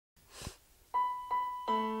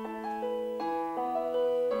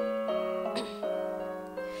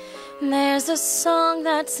There's a song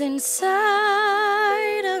that's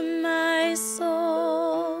inside of my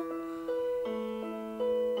soul.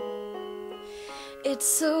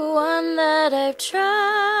 It's the one that I've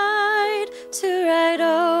tried to write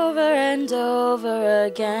over and over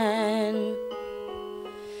again.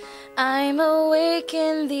 I'm awake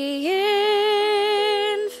in the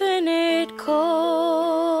infinite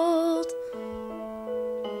cold,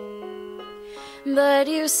 but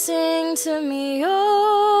you sing to me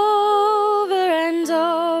over and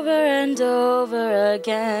over and over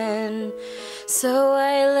again. So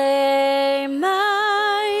I lay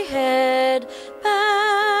my head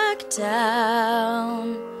back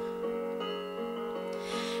down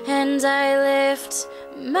and I lift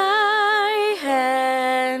my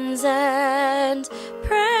hands and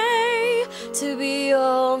pray to be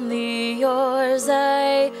only yours.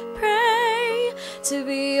 I pray to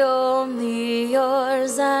be only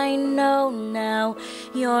yours. I know now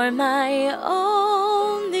you're my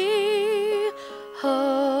only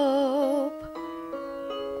hope.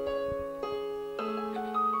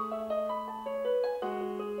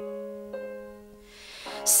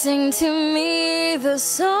 Sing to me the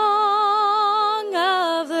song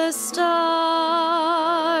of the stars,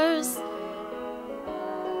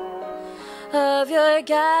 of your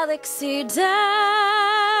galaxy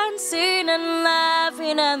dancing and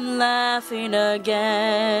laughing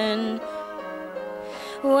again.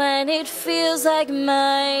 When it feels like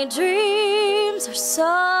my dreams are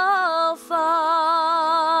so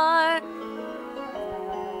far,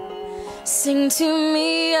 sing to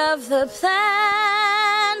me of the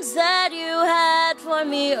plans that you had for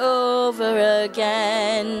me over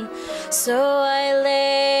again. So I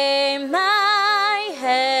lay my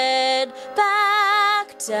head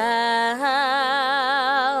back down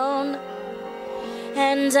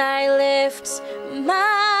and I lift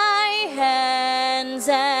my hands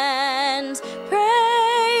and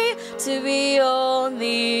pray to be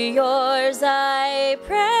only yours. I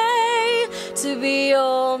pray to be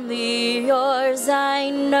only yours. I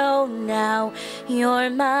know now you're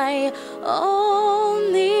my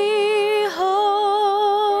only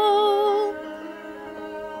hope.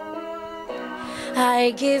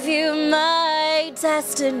 I give you my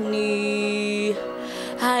destiny.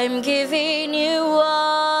 I'm giving you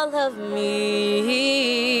all of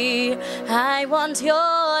me. I want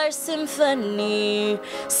your symphony,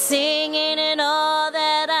 singing in all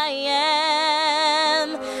that I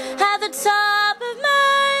am. At the top of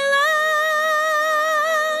my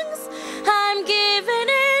lungs, I'm giving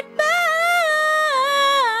it back.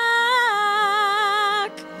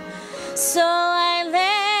 So I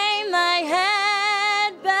lay my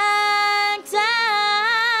head back down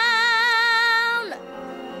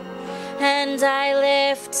and I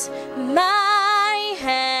lift my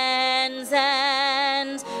hands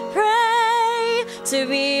and pray to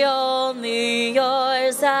be only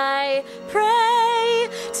yours. I pray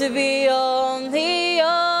to be only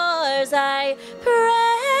yours. I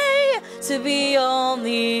pray to be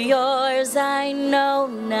only yours. I know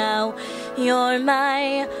now you're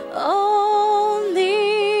my